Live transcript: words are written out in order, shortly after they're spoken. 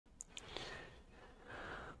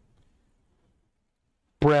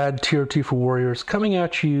Brad, TRT for Warriors, coming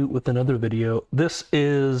at you with another video. This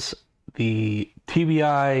is the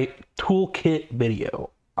TBI Toolkit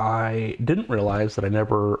video. I didn't realize that I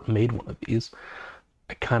never made one of these.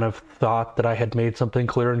 I kind of thought that I had made something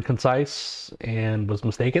clear and concise and was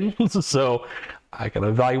mistaken. So I kind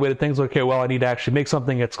of evaluated things. Okay, well, I need to actually make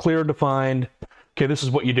something that's clear and defined. Okay, this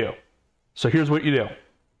is what you do. So here's what you do.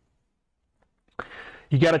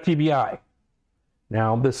 You got a TBI.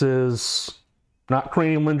 Now, this is not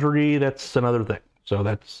cranial injury. That's another thing. So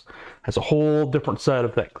that's a whole different set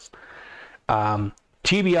of things.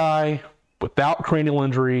 TBI without cranial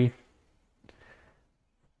injury,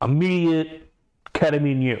 immediate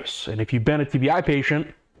ketamine use. And if you've been a TBI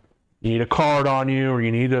patient, you need a card on you, or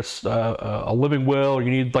you need a living will, or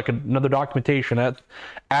you need like another documentation at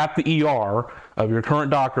the ER of your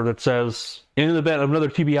current doctor that says, in the event of another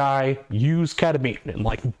TBI, use ketamine in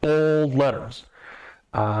like bold letters.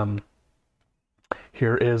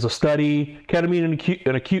 Here is a study, ketamine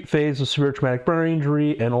in acute phase of severe traumatic brain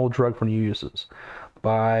injury and old drug for new uses,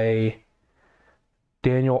 by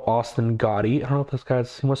Daniel Austin Gotti. I don't know if this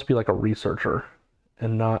guy's, he must be like a researcher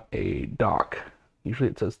and not a doc. Usually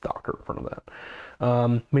it says doctor in front of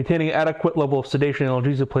that. Maintaining an adequate level of sedation and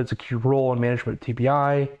analgesia plays a key role in management of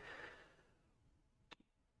TBI.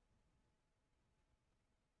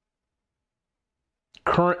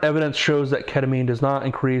 Current evidence shows that ketamine does not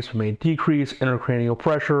increase but may decrease intracranial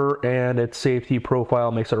pressure, and its safety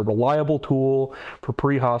profile makes it a reliable tool for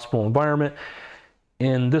pre-hospital environment.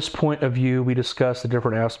 In this point of view, we discuss the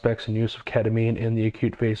different aspects and use of ketamine in the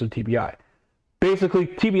acute phase of TBI. Basically,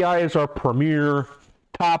 TBI is our premier,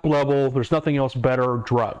 top level, there's nothing else better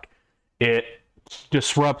drug. It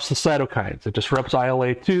disrupts the cytokines. It disrupts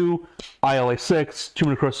ILA2, ILA6,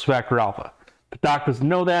 tumor necrosis factor alpha. The doc doesn't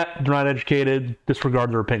know that, they're not educated,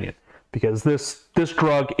 disregard their opinion. Because this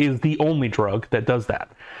drug is the only drug that does that.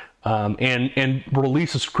 And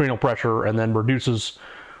releases cranial pressure and then reduces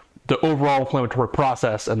the overall inflammatory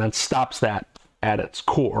process and then stops that at its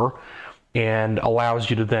core and allows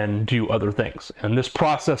you to then do other things. And this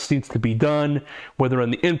process needs to be done, whether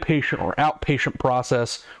in the inpatient or outpatient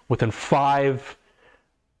process, within 4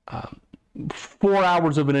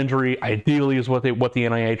 hours of an injury, ideally is what the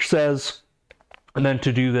NIH says. And then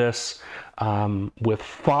to do this with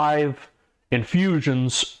 5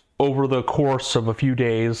 infusions over the course of a few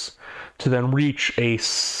days to then reach a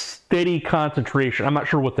steady concentration. I'm not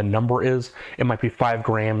sure what the number is. It might be 5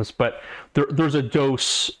 grams, but there's a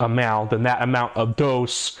dose amount, and that amount of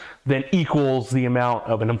dose then equals the amount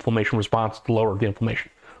of an inflammation response to lower the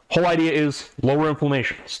inflammation. Whole idea is lower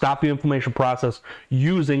inflammation, stop the inflammation process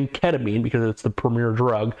using ketamine because it's the premier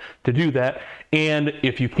drug to do that. And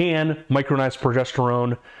if you can, micronized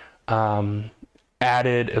progesterone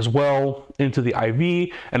added as well into the IV,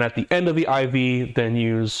 and at the end of the IV, then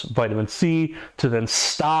use vitamin C to then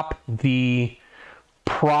stop the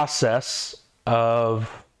process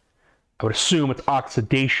of, I would assume it's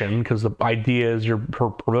oxidation, because the idea is you're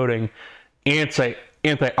promoting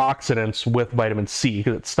antioxidants with vitamin C,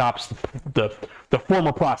 because it stops the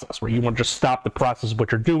former process, where you want to just stop the process of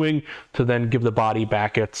what you're doing to then give the body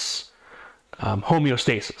back its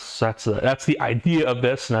homeostasis. That's the idea of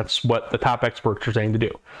this, and that's what the top experts are saying to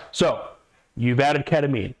do. So you've added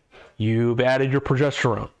ketamine, you've added your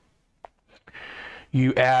progesterone,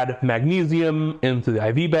 you add magnesium into the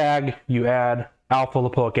IV bag, you add alpha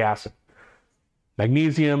lipoic acid,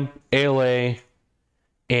 magnesium, ALA,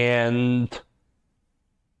 and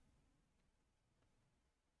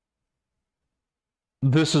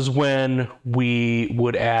this is when we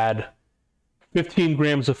would add 15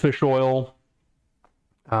 grams of fish oil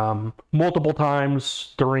multiple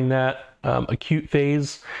times during that acute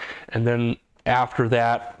phase, and then after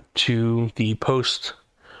that to the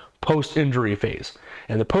post-injury phase.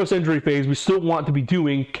 And the post-injury phase, we still want to be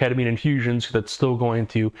doing ketamine infusions, because that's still going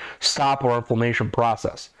to stop our inflammation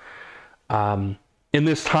process. In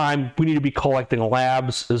this time, we need to be collecting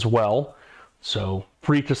labs as well. So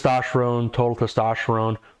free testosterone, total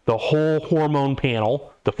testosterone, the whole hormone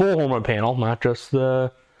panel, the full hormone panel, not just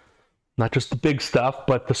the big stuff,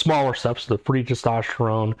 but the smaller stuff. So the free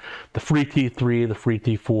testosterone, the free T3, the free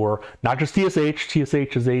T4, not just TSH.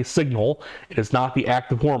 TSH is a signal. It is not the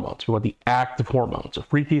active hormones. We want the active hormones. So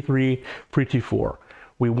free T3, free T4.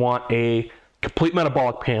 We want a complete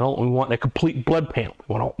metabolic panel. We want a complete blood panel.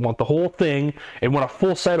 We want the whole thing, and we want a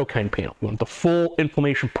full cytokine panel. We want the full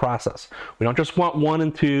inflammation process. We don't just want 1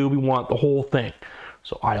 and 2. We want the whole thing.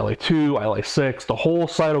 So ILA2, ILA6, the whole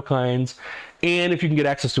cytokines. And if you can get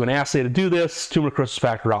access to an assay to do this, tumor necrosis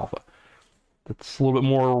factor alpha. That's a little bit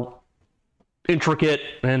more intricate,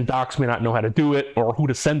 and docs may not know how to do it or who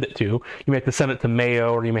to send it to. You may have to send it to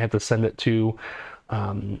Mayo, or you may have to send it to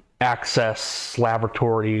Access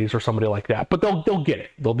Laboratories or somebody like that. But they'll get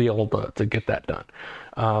it. They'll be able to get that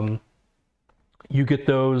done. You get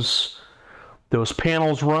those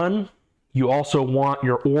panels run. You also want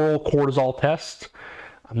your oral cortisol test.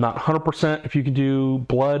 I'm not 100% if you can do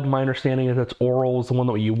blood. My understanding is that's oral is the one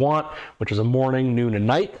that you want, which is a morning, noon, and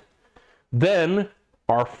night. Then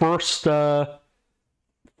our first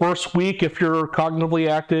week, if you're cognitively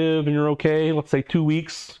active and you're okay, let's say 2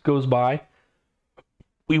 weeks goes by,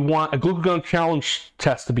 we want a glucagon challenge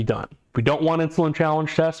test to be done. We don't want insulin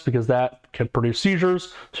challenge tests because that can produce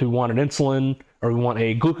seizures. So we want an insulin, or we want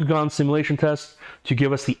a glucagon stimulation test to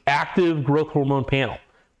give us the active growth hormone panel.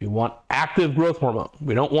 We want active growth hormone.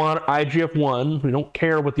 We don't want IGF-1. We don't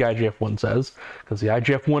care what the IGF-1 says, because the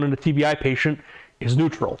IGF-1 in a TBI patient is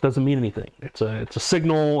neutral. It doesn't mean anything. It's a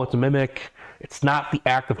signal. It's a mimic. It's not the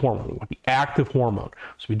active hormone. We want the active hormone.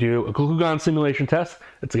 So we do a glucagon stimulation test.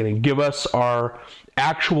 It's going to give us our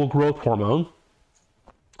actual growth hormone.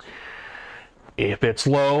 If it's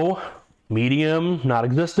low, medium, not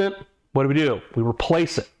existent, what do? We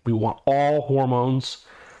replace it. We want all hormones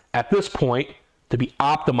at this point to be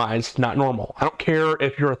optimized, not normal. I don't care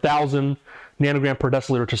if you're 1,000 nanogram per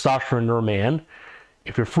deciliter testosterone, you're a man.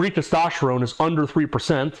 If your free testosterone is under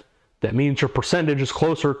 3%, that means your percentage is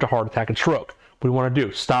closer to heart attack and stroke. What do we want to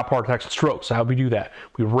do? Stop heart attacks and strokes. How do we do that?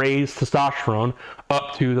 We raise testosterone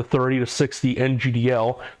up to the 30 to 60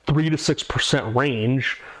 NGDL, 3 to 6%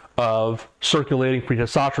 range of circulating free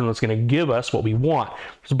testosterone that's going to give us what we want.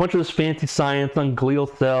 There's a bunch of this fancy science on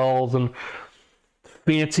glial cells and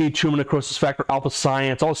fancy tumor necrosis factor alpha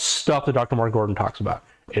science, all this stuff that Dr. Mark Gordon talks about.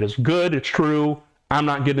 It is good, it's true. I'm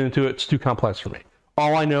not getting into it. It's too complex for me.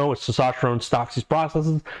 All I know is testosterone stops these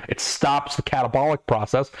processes. It stops the catabolic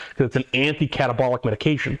process because it's an anti-catabolic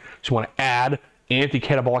medication. So you want to add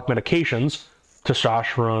anti-catabolic medications,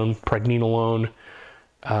 testosterone, pregnenolone,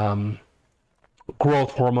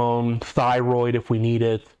 growth hormone, thyroid if we need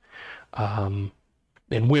it,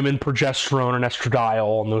 in women, progesterone and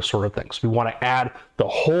estradiol and those sort of things. We want to add the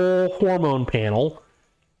whole hormone panel,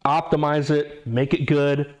 optimize it, make it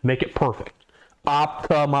good, make it perfect.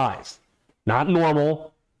 Optimize. Not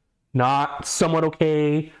normal, not somewhat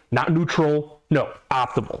okay, not neutral. No,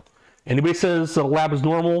 optimal. Anybody says the lab is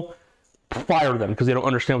normal, fire them because they don't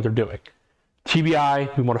understand what they're doing.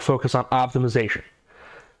 TBI, we want to focus on optimization.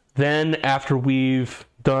 Then after we've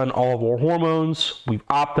done all of our hormones, we've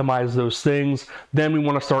optimized those things, then we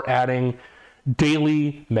want to start adding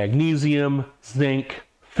daily magnesium, zinc,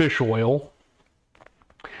 fish oil.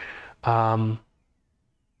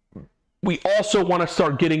 We also want to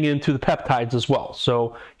start getting into the peptides as well.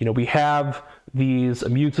 So, we have these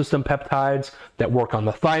immune system peptides that work on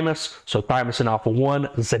the thymus. So thymosin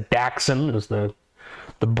alpha-1, Zadaxin is the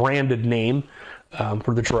branded name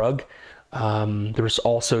for the drug. There's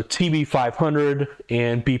also TB500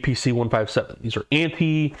 and BPC157. These are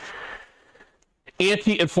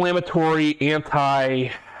anti-inflammatory,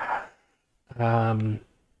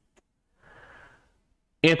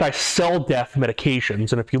 anti-cell death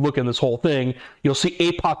medications. And if you look in this whole thing, you'll see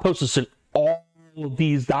apoptosis in all of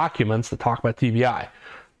these documents that talk about TBI.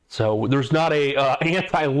 So there's not a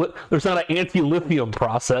anti-lithium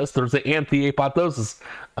process. There's an anti-apoptosis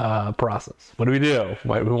process. What do?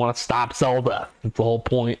 We want to stop cell death. That's the whole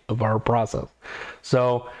point of our process.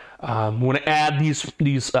 So we want to add these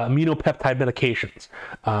immunopeptide medications.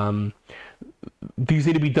 These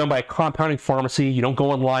need to be done by a compounding pharmacy. You don't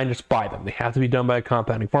go online, just buy them. They have to be done by a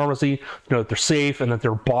compounding pharmacy to know that they're safe and that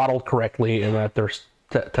they're bottled correctly and that they're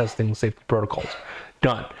testing safety protocols.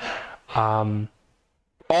 Done.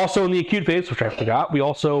 Also in the acute phase, which I forgot, we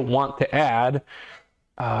also want to add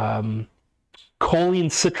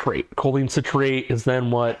choline citrate. Choline citrate is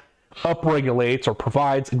then what upregulates or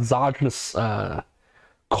provides exogenous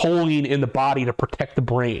choline in the body to protect the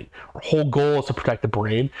brain. Our whole goal is to protect the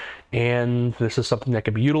brain, and this is something that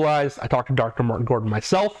can be utilized. I talked to Dr. Martin Gordon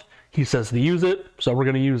myself. He says to use it, so we're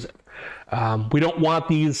going to use it. We don't want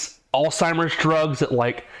these Alzheimer's drugs that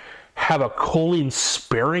have a choline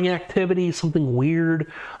sparing activity, something weird.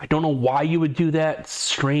 I don't know why you would do that. It's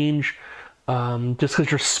strange. Just because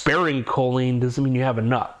you're sparing choline doesn't mean you have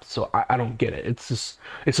enough. So I don't get it. It's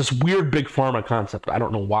this weird big pharma concept. I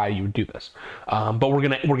don't know why you would do this. But we're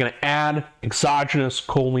gonna add exogenous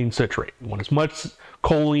choline citrate. We want as much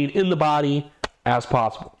choline in the body as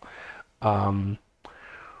possible.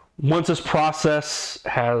 Once this process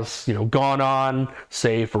has gone on,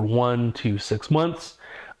 say for 1 to 6 months,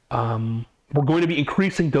 we're going to be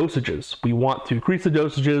increasing dosages. We want to increase the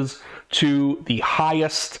dosages to the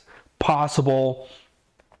highest possible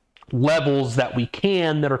levels that we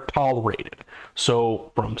can that are tolerated.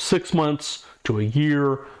 So from 6 months to a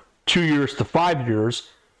year, 2 years to 5 years,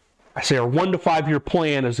 I say our 1 to 5 year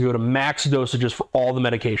plan is to go to max dosages for all the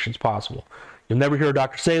medications possible. You'll never hear a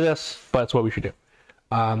doctor say this, but it's what we should do.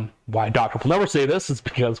 Why a doctor will never say this is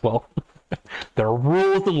because, well, there are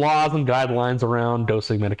rules and laws and guidelines around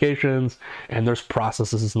dosing medications, and there's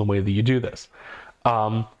processes in the way that you do this.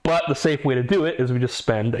 But the safe way to do it is we just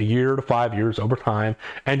spend a year to 5 years over time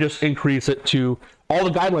and just increase it to all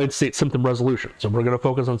the guidelines state symptom resolution. So we're going to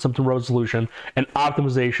focus on symptom resolution and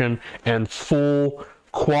optimization and full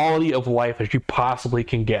quality of life as you possibly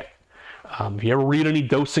can get. If you ever read any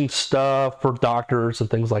dosing stuff for doctors and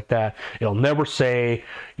things like that, it'll never say,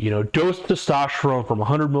 dose testosterone from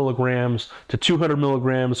 100 milligrams to 200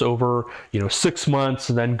 milligrams over, 6 months,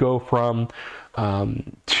 and then go from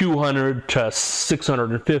 200 to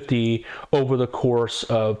 650 over the course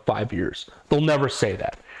of 5 years. They'll never say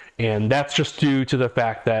that. And that's just due to the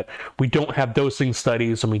fact that we don't have dosing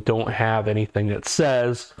studies and we don't have anything that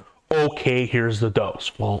says, okay, here's the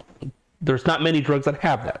dose. Well, there's not many drugs that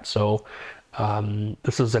have that. So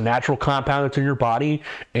this is a natural compound that's in your body,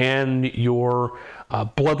 and your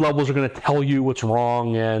blood levels are going to tell you what's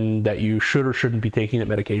wrong and that you should or shouldn't be taking that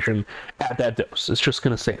medication at that dose. It's just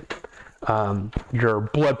going to say it. Your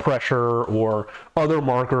blood pressure or other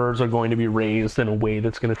markers are going to be raised in a way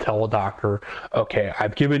that's going to tell a doctor, okay,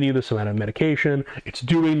 I've given you this amount of medication, it's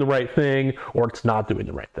doing the right thing, or it's not doing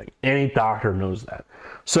the right thing. Any doctor knows that.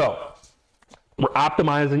 So we're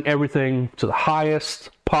optimizing everything to the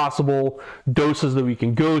highest possible doses that we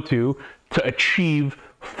can go to achieve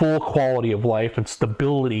full quality of life and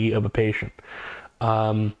stability of a patient.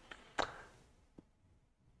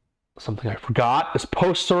 Something I forgot is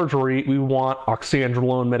post-surgery, we want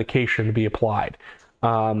oxandrolone medication to be applied,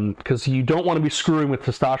 because you don't want to be screwing with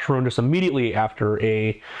testosterone just immediately after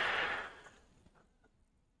an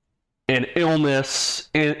illness,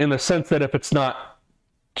 in the sense that if it's not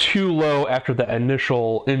too low after the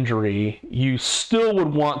initial injury, you still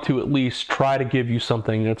would want to at least try to give you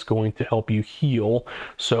something that's going to help you heal.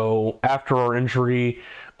 So after our injury,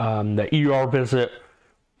 the ER visit,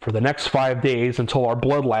 for the next 5 days until our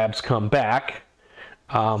blood labs come back,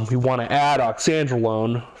 we want to add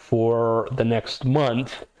oxandrolone for the next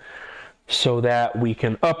month so that we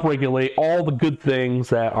can upregulate all the good things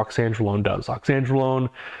that oxandrolone does. Oxandrolone,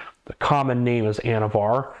 the common name is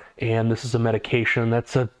Anavar, and this is a medication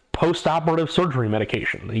that's a post-operative surgery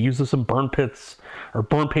medication. They use this in burn pits or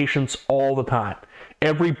burn patients all the time.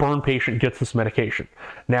 Every burn patient gets this medication.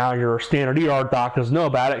 Now, your standard ER doc doesn't know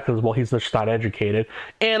about it because, well, he's just not educated.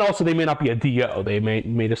 And also, they may not be a DO. They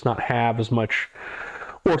may just not have as much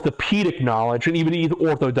orthopedic knowledge. And even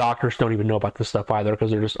ortho doctors don't even know about this stuff either because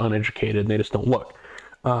they're just uneducated and they just don't look.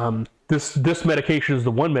 This medication is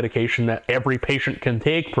the one medication that every patient can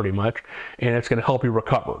take pretty much, and it's going to help you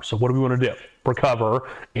recover. So what do we want to do? Recover,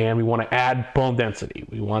 and we want to add bone density.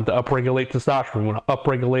 We want to upregulate testosterone. We want to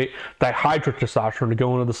upregulate dihydrotestosterone to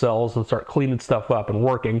go into the cells and start cleaning stuff up and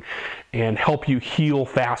working and help you heal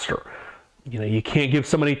faster. You can't give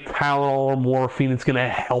somebody Tylenol or morphine. It's going to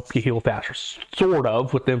help you heal faster, sort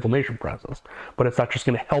of, with the inflammation process, but it's not just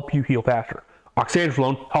going to help you heal faster.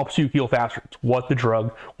 Oxandrolone helps you heal faster. It's what the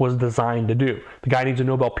drug was designed to do. The guy needs a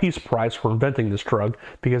Nobel Peace Prize for inventing this drug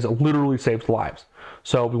because it literally saves lives.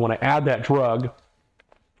 So we want to add that drug,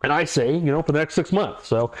 and I say, for the next 6 months.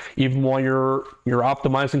 So even while you're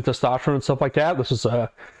optimizing testosterone and stuff like that, this is a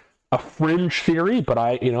fringe theory, but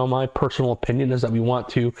my personal opinion is that we want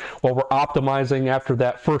to, while we're optimizing after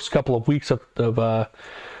that first couple of weeks of the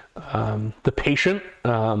patient,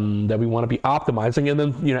 that we want to be optimizing, and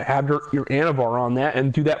then have your Anavar on that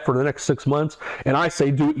and do that for the next 6 months. And I say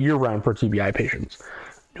do it year-round for TBI patients.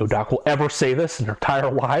 No doc will ever say this in their entire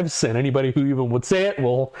lives, and anybody who even would say it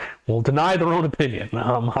will deny their own opinion.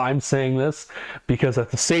 I'm saying this because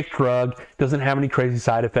it's a safe drug, doesn't have any crazy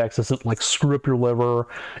side effects, doesn't screw up your liver,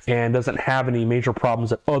 and doesn't have any major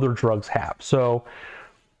problems that other drugs have. So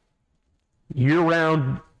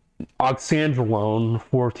year-round oxandrolone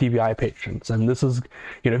for TBI patients. And this is,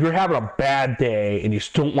 if you're having a bad day and you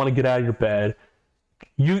just don't want to get out of your bed,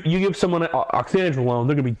 you give someone oxandrolone,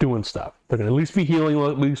 they're going to be doing stuff. They're going to at least be healing,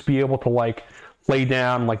 at least be able to lay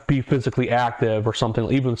down, be physically active or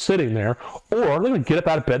something, even sitting there, or they're going to get up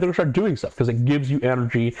out of bed, they're going to start doing stuff because it gives you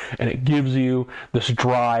energy and it gives you this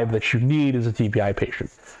drive that you need as a TBI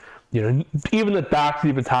patient. Even the docs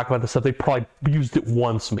even talk about this stuff, they probably used it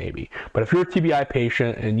once maybe. But if you're a TBI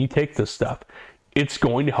patient and you take this stuff, it's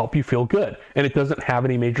going to help you feel good. And it doesn't have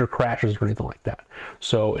any major crashes or anything like that.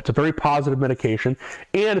 So it's a very positive medication,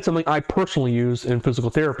 and it's something I personally use in physical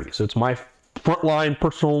therapy. So it's my frontline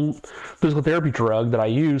personal physical therapy drug that I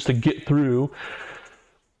use to get through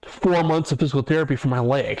 4 months of physical therapy for my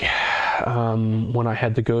leg, when I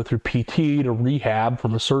had to go through PT to rehab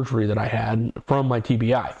from a surgery that I had from my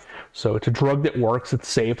TBI. So it's a drug that works, it's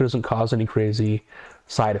safe, it doesn't cause any crazy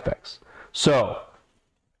side effects. So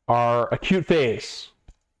our acute phase,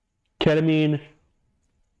 ketamine,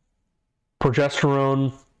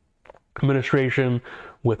 progesterone administration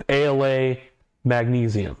with ALA,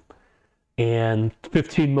 magnesium, and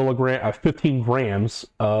 15 grams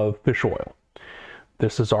of fish oil.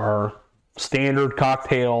 This is our standard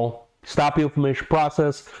cocktail, stop the inflammation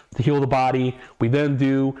process to heal the body. We then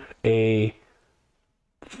do a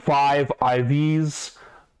 5 IVs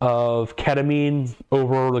of ketamine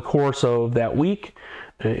over the course of that week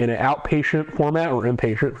in an outpatient format, or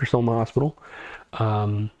inpatient if you're still in the hospital,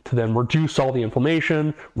 to then reduce all the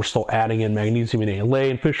inflammation. We're still adding in magnesium and ALA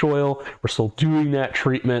and fish oil. We're still doing that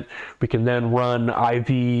treatment. We can then run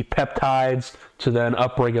IV peptides to then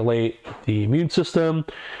upregulate the immune system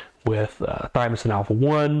with thymosin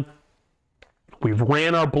alpha-1. We've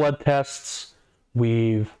ran our blood tests.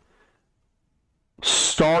 We've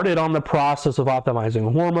started on the process of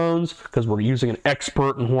optimizing hormones because we're using an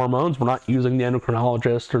expert in hormones. We're not using the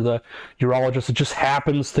endocrinologist or the urologist that just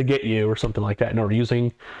happens to get you or something like that. No, we're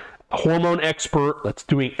using a hormone expert that's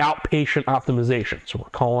doing outpatient optimization. So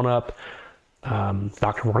we're calling up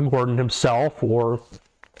Dr. Warren Gordon himself, or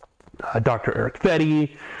Dr. Eric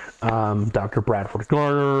Fetty, Dr. Bradford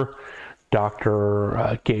Garner,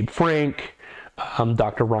 Dr. Gabe Frank,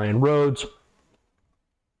 Dr. Ryan Rhodes.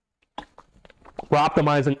 We're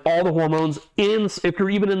optimizing all the hormones if you're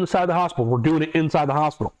even inside the hospital. We're doing it inside the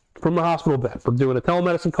hospital, from the hospital bed. We're doing a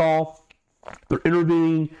telemedicine call. They're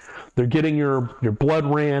intervening. They're getting your blood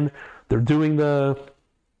ran. They're doing you're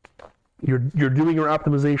doing your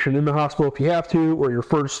optimization in the hospital if you have to, or your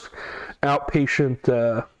first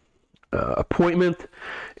outpatient appointment,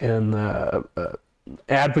 and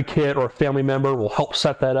advocate or a family member will help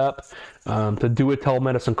set that up to do a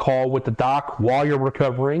telemedicine call with the doc while you're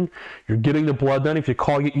recovering. You're getting the blood done. If you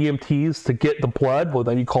call your EMTs to get the blood, well,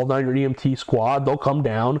 then you call down your EMT squad. They'll come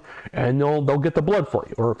down and they'll get the blood for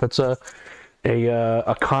you. Or if it's a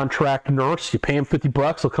contract nurse, you pay them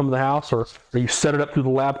 $50, they'll come to the house, or you set it up through the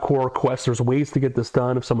LabCorp request. There's ways to get this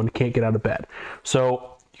done if someone can't get out of bed.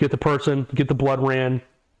 So you get the person, you get the blood ran.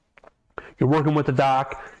 You're working with the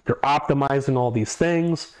doc, you're optimizing all these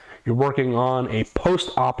things, you're working on a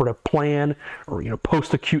post-operative plan, or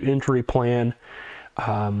post-acute injury plan.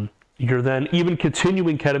 You're then even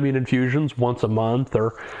continuing ketamine infusions once a month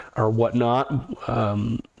or whatnot,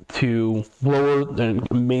 to lower and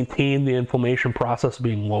maintain the inflammation process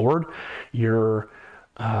being lowered. You're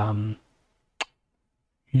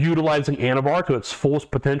utilizing Anavar to its fullest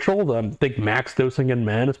potential. I think max dosing in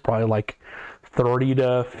men is probably like 30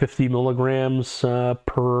 to 50 milligrams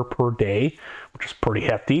per day, which is pretty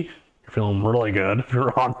hefty. You're feeling really good if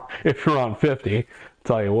you're on 50. I'll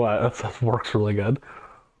tell you what, that works really good.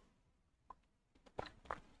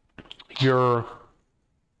 You're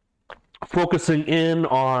focusing in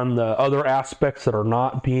on the other aspects that are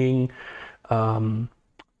not being optimized,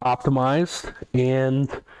 and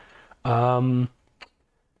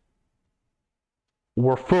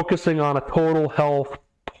we're focusing on a total health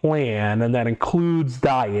plan, and that includes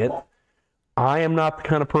diet. I am not the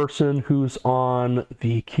kind of person who's on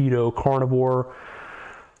the keto carnivore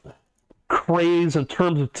craze in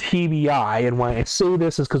terms of TBI, and why I say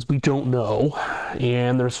this is because we don't know,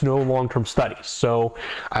 and there's no long-term studies. So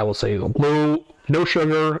I will say no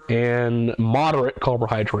sugar and moderate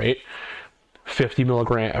carbohydrate, 50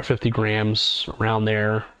 grams, around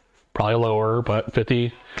there, probably lower, but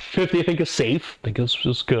 50 I think is safe. I think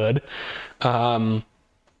is good.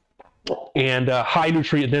 And high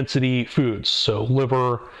nutrient density foods, so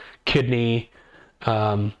liver, kidney,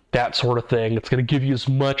 that sort of thing. It's going to give you as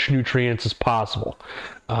much nutrients as possible.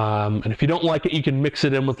 And if you don't like it, you can mix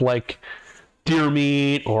it in with like deer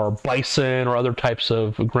meat or bison or other types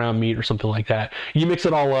of ground meat or something like that. You mix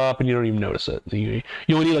it all up and you don't even notice it. You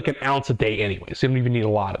only need like an ounce a day anyways. You don't even need a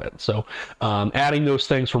lot of it. So adding those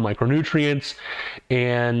things for micronutrients,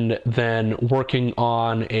 and then working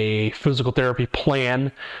on a physical therapy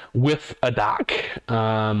plan with a doc,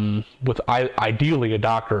 with ideally a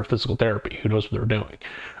doctor of physical therapy who knows what they're doing,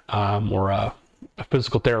 or a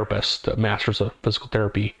physical therapist, a master's of physical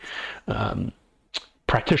therapy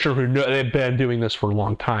practitioner who they've been doing this for a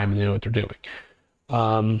long time and they know what they're doing.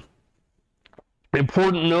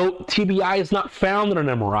 Important note, TBI is not found in an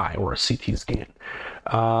MRI or a CT scan.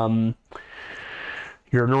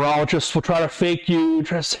 Your neurologist will try to fake you,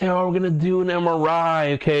 try to say, oh, we're going to do an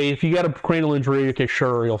MRI. Okay, if you got a cranial injury, okay,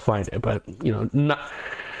 sure, you'll find it. But, you know,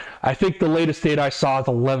 I think the latest data I saw is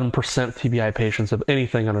 11% TBI patients have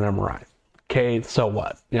anything on an MRI. Okay, so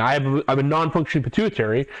what? You know, I have a non-functioning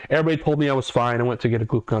pituitary. Everybody told me I was fine. I went to get a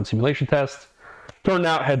glucagon simulation test. Turned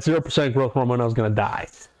out, had 0% growth hormone. I was going to die.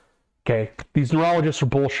 Okay, these neurologists are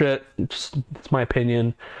bullshit. It's my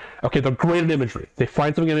opinion. Okay, they're great at imagery. They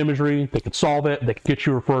find something in imagery, they can solve it, they can get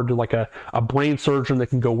you referred to like a brain surgeon that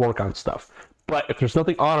can go work on stuff. But if there's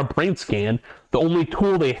nothing on a brain scan, the only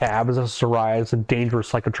tool they have is SSRIs and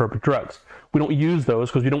dangerous psychotropic drugs. We don't use those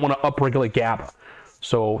because we don't want to upregulate GABA.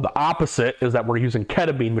 So the opposite is that we're using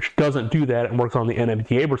ketamine, which doesn't do that and works on the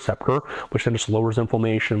NMDA receptor, which then just lowers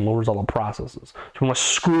inflammation, lowers all the processes. So we want to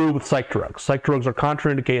screw with psych drugs. Psych drugs are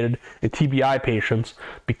contraindicated in TBI patients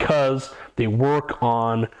because they work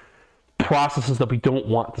on processes that we don't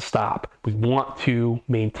want to stop. We want to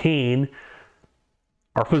maintain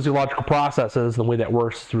our physiological processes. The way that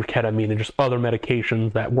works is through ketamine and just other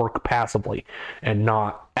medications that work passively and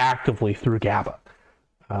not actively through GABA.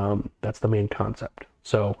 That's the main concept.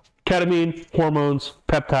 So ketamine, hormones,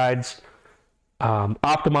 peptides,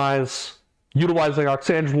 optimize, utilizing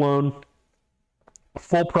oxandrolone,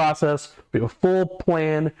 full process. We have a full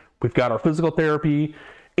plan. We've got our physical therapy.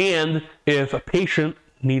 And if a patient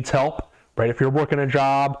needs help, right? If you're working a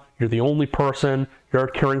job, you're the only person, you're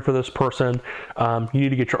caring for this person, you need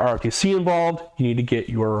to get your ROTC involved, you need to get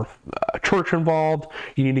your church involved,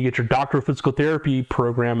 you need to get your doctor of physical therapy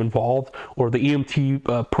program involved, or the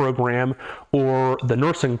EMT program, or the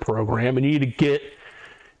nursing program, and you need to get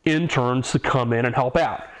interns to come in and help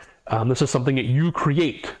out. This is something that you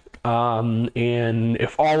create. And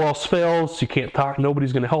if all else fails, you can't talk,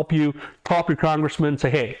 nobody's going to help you, call up your congressman and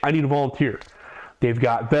say, hey, I need a volunteer. They've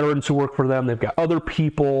got veterans who work for them. They've got other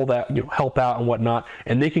people that help out and whatnot,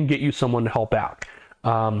 and they can get you someone to help out.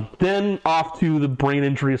 Then off to the Brain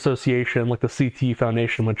Injury Association, like the CT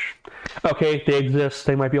Foundation, which, okay, they exist.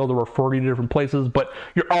 They might be able to refer you to different places, but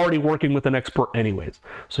you're already working with an expert anyways.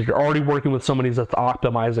 So you're already working with somebody that's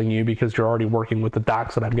optimizing you because you're already working with the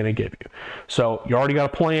docs that I'm going to give you. So you already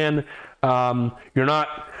got a plan. You're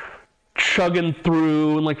not chugging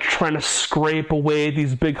through and like trying to scrape away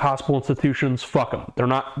these big hospital institutions. Fuck them. They're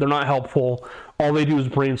not helpful. All they do is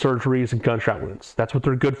brain surgeries and gunshot wounds. That's what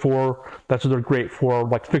they're good for. That's what they're great for,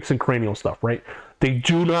 like fixing cranial stuff, right? They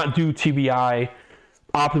do not do TBI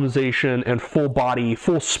optimization and full body,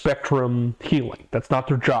 full spectrum healing. That's not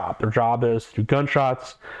their job. Their job is to do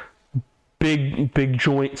gunshots, big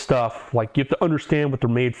joint stuff. Like, you have to understand what they're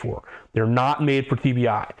made for. They're not made for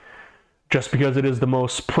TBI. Just because it is the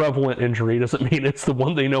most prevalent injury doesn't mean it's the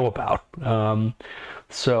one they know about.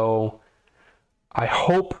 So I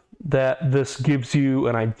hope that this gives you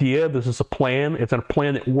an idea. This is a plan. It's a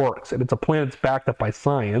plan that works, and it's a plan that's backed up by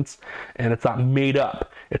science, and it's not made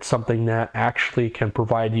up. It's something that actually can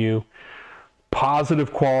provide you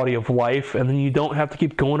positive quality of life, and then you don't have to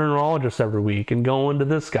keep going to neurologists every week and going to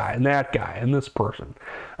this guy and that guy and this person,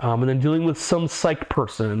 and then dealing with some psych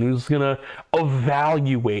person who's gonna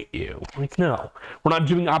evaluate you. Like, no, we're not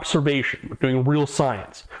doing observation. We're doing real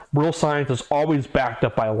science. Real science is always backed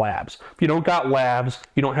up by labs. If you don't got labs,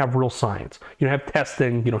 you don't have real science. You don't have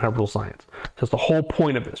testing, you don't have real science. That's the whole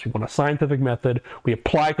point of this. We want a scientific method, we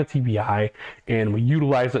apply it to TBI, and we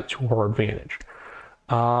utilize it to our advantage.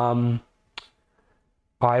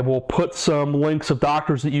 I will put some links of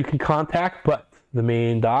doctors that you can contact, but the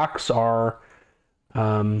main docs are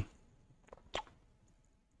Dr.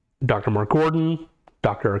 Mark Gordon,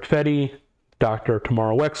 Dr. Eric Fetty, Dr.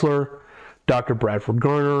 Tamara Wexler, Dr. Bradford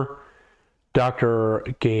Garner, Dr.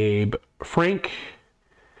 Gabe Frank,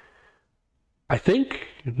 I think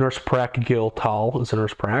Nurse Prac Gil Tal is a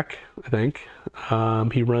nurse prac, I think.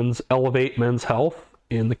 He runs Elevate Men's Health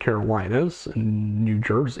in the Carolinas and New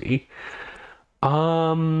Jersey.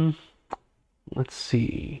 Let's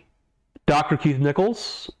see. Dr. Keith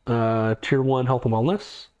Nichols, Tier 1 Health and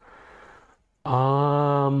Wellness.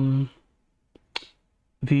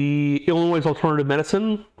 The Illinois Alternative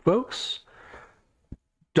Medicine folks.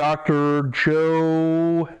 Dr.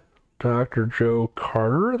 Joe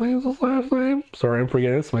Carter, I think is his last name. Sorry, I'm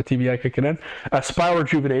forgetting. It's my TBI kicking in. Spinal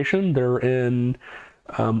Rejuvenation. They're in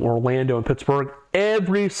Orlando and Pittsburgh.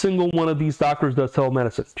 Every single one of these doctors does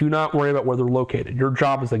telemedicine. Do not worry about where they're located. Your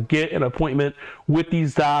job is to get an appointment with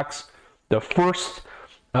these docs. The first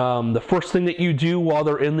thing that you do while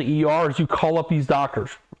they're in the ER is you call up these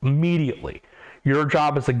doctors immediately. Your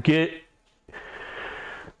job is to get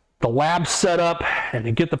the lab set up and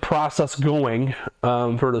to get the process going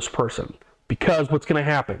for this person. Because what's going to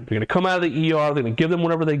happen? They're going to come out of the ER, they're going to give them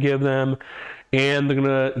whatever they give them, and they're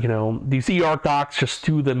going to, you know, these ER docs just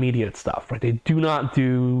do the immediate stuff, right? They do not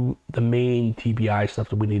do the main TBI stuff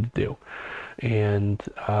that we need to do. And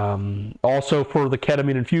also for the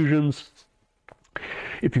ketamine infusions,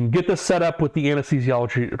 if you can get this set up with the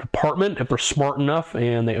anesthesiology department, if they're smart enough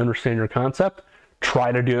and they understand your concept,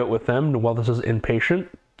 try to do it with them while this is inpatient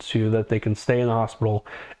so that they can stay in the hospital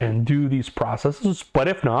and do these processes. But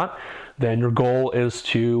if not, then your goal is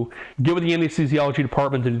to get with the anesthesiology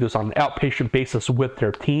department to do this on an outpatient basis with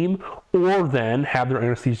their team, or then have their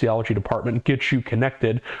anesthesiology department get you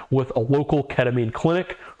connected with a local ketamine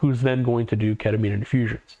clinic who's then going to do ketamine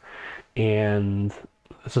infusions. And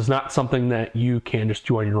this is not something that you can just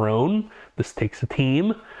do on your own. This takes a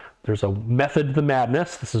team. There's a method to the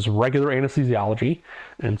madness. This is regular anesthesiology.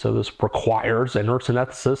 And so this requires a nurse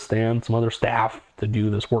anesthetist and some other staff to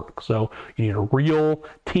do this work. So you need a real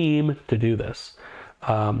team to do this.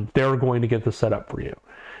 They're going to get this set up for you.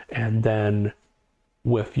 And then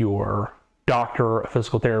with your doctor of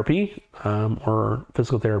physical therapy or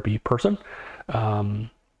physical therapy person,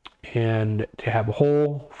 and to have a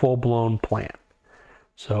whole full-blown plan.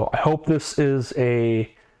 So I hope this is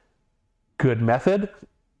a good method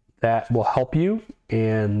that will help you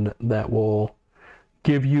and that will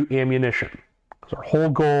give you ammunition. Because our whole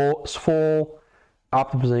goal is full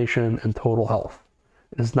optimization and total health.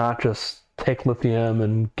 It's not just take lithium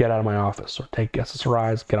and get out of my office, or take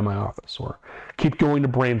SSRIs, get out of my office, or keep going to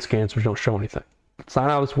brain scans which don't show anything. It's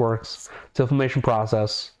not how this works. It's the inflammation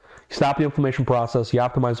process. You stop the inflammation process, you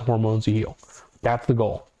optimize the hormones, you heal. That's the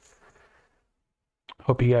goal.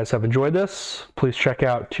 Hope you guys have enjoyed this. Please check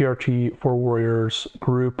out TRT for Warriors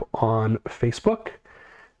group on Facebook,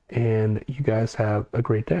 and you guys have a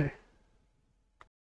great day.